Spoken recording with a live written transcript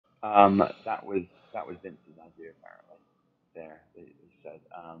That was Vince's idea apparently. There, he said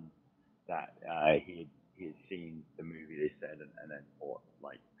that he had seen the movie. They said, and then thought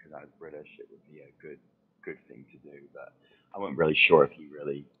like because I was British, it would be a good thing to do. But I wasn't really sure if he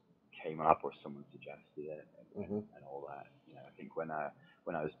really came up or someone suggested it Hmm. and all that. You know, I think when I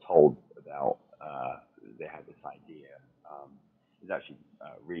was told about they had this idea, it was actually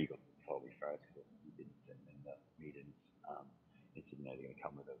Regal told me first because he didn't sit in the meetings. Um, he said, you know, they're going to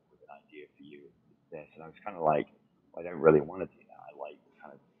come with an idea for you. It's this, and I was kind of like, well, I don't really want to do that. I like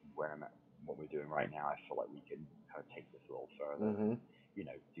kind of where I'm at, what we're doing right now. I feel like we can kind of take this a little further and Hmm. you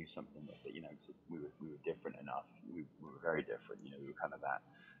know do something with it. You know, 'cause we were different enough. We were very different. You know, we were kind of that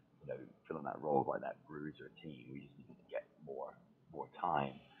you know filling that role of like that bruiser team. We just needed to get more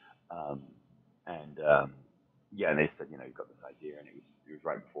time. Um, and yeah, and they said, you know, you've got this idea, and it was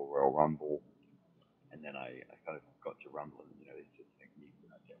right before Royal Rumble, and then I kind of got to Rumble, and you know, they said, you need to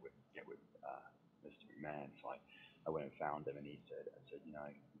get with Mr. McMahon. So I went and found him, and I said, you know,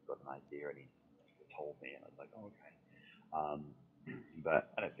 he's got an idea, and he told me, and I was like, oh, okay. Um,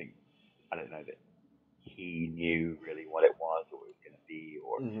 but I don't know that he knew really what it was or what it was going to be,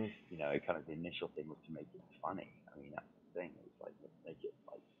 or Hmm. you know, kind of the initial thing was to make it funny. I mean, that's the thing. It was like let's make it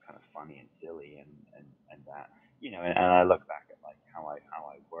like kind of funny and silly and that you know. And I look back at like how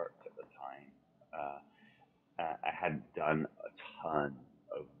I worked at the time. Uh, I hadn't done a ton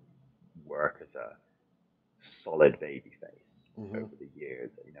of work as a solid baby face Hmm. over the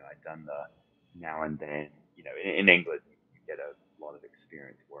years. You know, I'd done the now and then. You know, in England, you get a lot of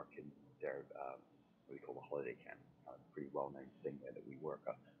experience working their what we call the holiday camp. Kind of pretty well known thing there that we work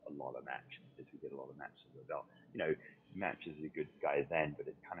a lot of matches. We did a lot of matches as well. You know, matches are good guys then, but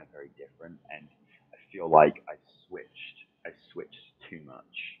it's kind of very different. And I feel like I switched too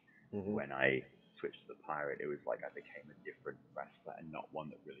much Hmm. when I switched to the pirate. It was like I became a different wrestler and not one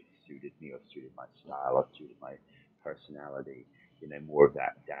that really suited me or suited my style or suited my personality. You know, more of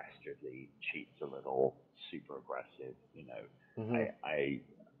that dastardly, cheats a little, super aggressive. You know, Hmm. I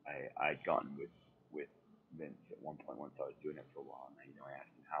I I'd gotten with Vince at one point once I was doing it for a while, and you know I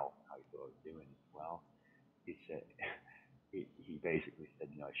asked him how he thought I was doing. Well, he said he basically said,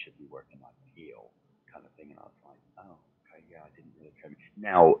 you know, I should be working like a heel kind of thing, and I was like, oh, okay, yeah, I didn't really come.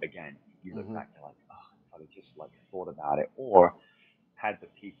 Now again, you look Hmm. back, you're like, oh, if I'd have just like thought about it, or had the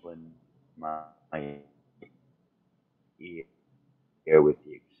people in my ear with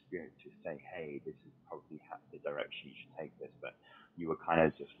the experience to say, hey, this is probably the direction you should take this, but you were kind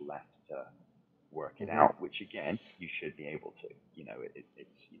of just left to work it out, Hmm. which again you should be able to. You know, it's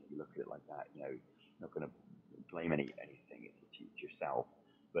you know you look at it like that. You know, you're not going to blame anything. It's yourself,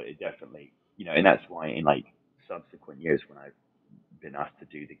 but it definitely you know, and that's why in like subsequent years when I've been asked to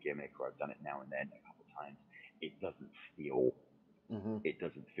do the gimmick or I've done it now and then a couple of times, it doesn't feel Hmm. it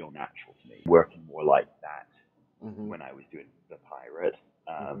doesn't feel natural to me. Working more like that Hmm. when I was doing the pirate,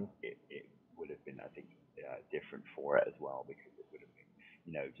 Hmm. it would have been I think different for it as well because it would have been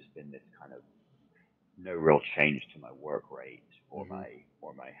you know just been this kind of no real change to my work rate Hmm.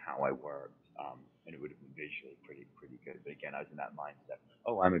 or my how I worked. And it would have been visually pretty good. But again, I was in that mindset.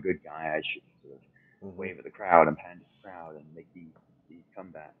 Oh, I'm a good guy. I should sort of Hmm. wave at the crowd and pan to the crowd and make these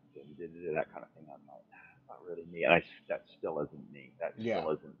comebacks and that kind of thing. I'm like, nah, not really me. And that still isn't me. That Yeah.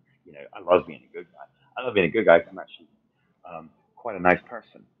 still isn't. You know, I love being a good guy. I love being a good guy because I'm actually quite a nice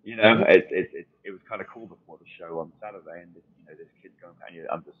person. You know, Hmm. it was kind of cool before the show on Saturday, and this, you know, this kid's going, and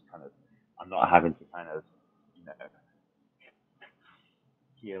I'm just kind of, I'm not having to kind of, you know,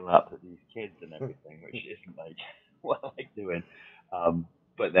 heal up at these kids and everything, which isn't like what I like doing.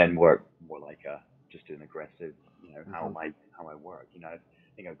 But then work more like just an aggressive, you know, Hmm. how I work. You know, I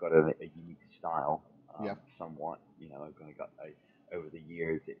think I've got a unique style, Yeah. somewhat. You know, I've kind of got over the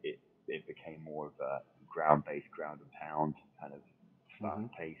years it became more of a ground based, ground and pound kind of fast Hmm.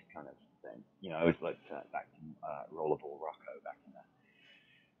 paced kind of thing. You know, I was like back to Rollerball Rocco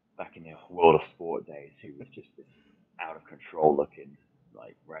back in the world of sport days, who was just this out of control looking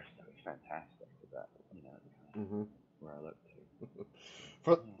like wrestler. It was fantastic. But you know, that's kind of Hmm. where I look to.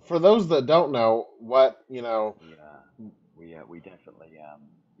 For those that don't know, what you know. Yeah, we definitely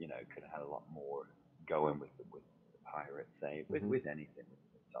you know could have had a lot more going with the Pirates. Say Hmm. with anything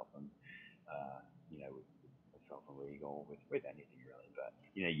with Southern, you know with Southern Regal with anything really. But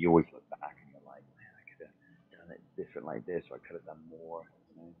you know you always look back and you're like, man, I could have done it different like this, or I could have done more.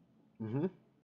 You know. Hmm.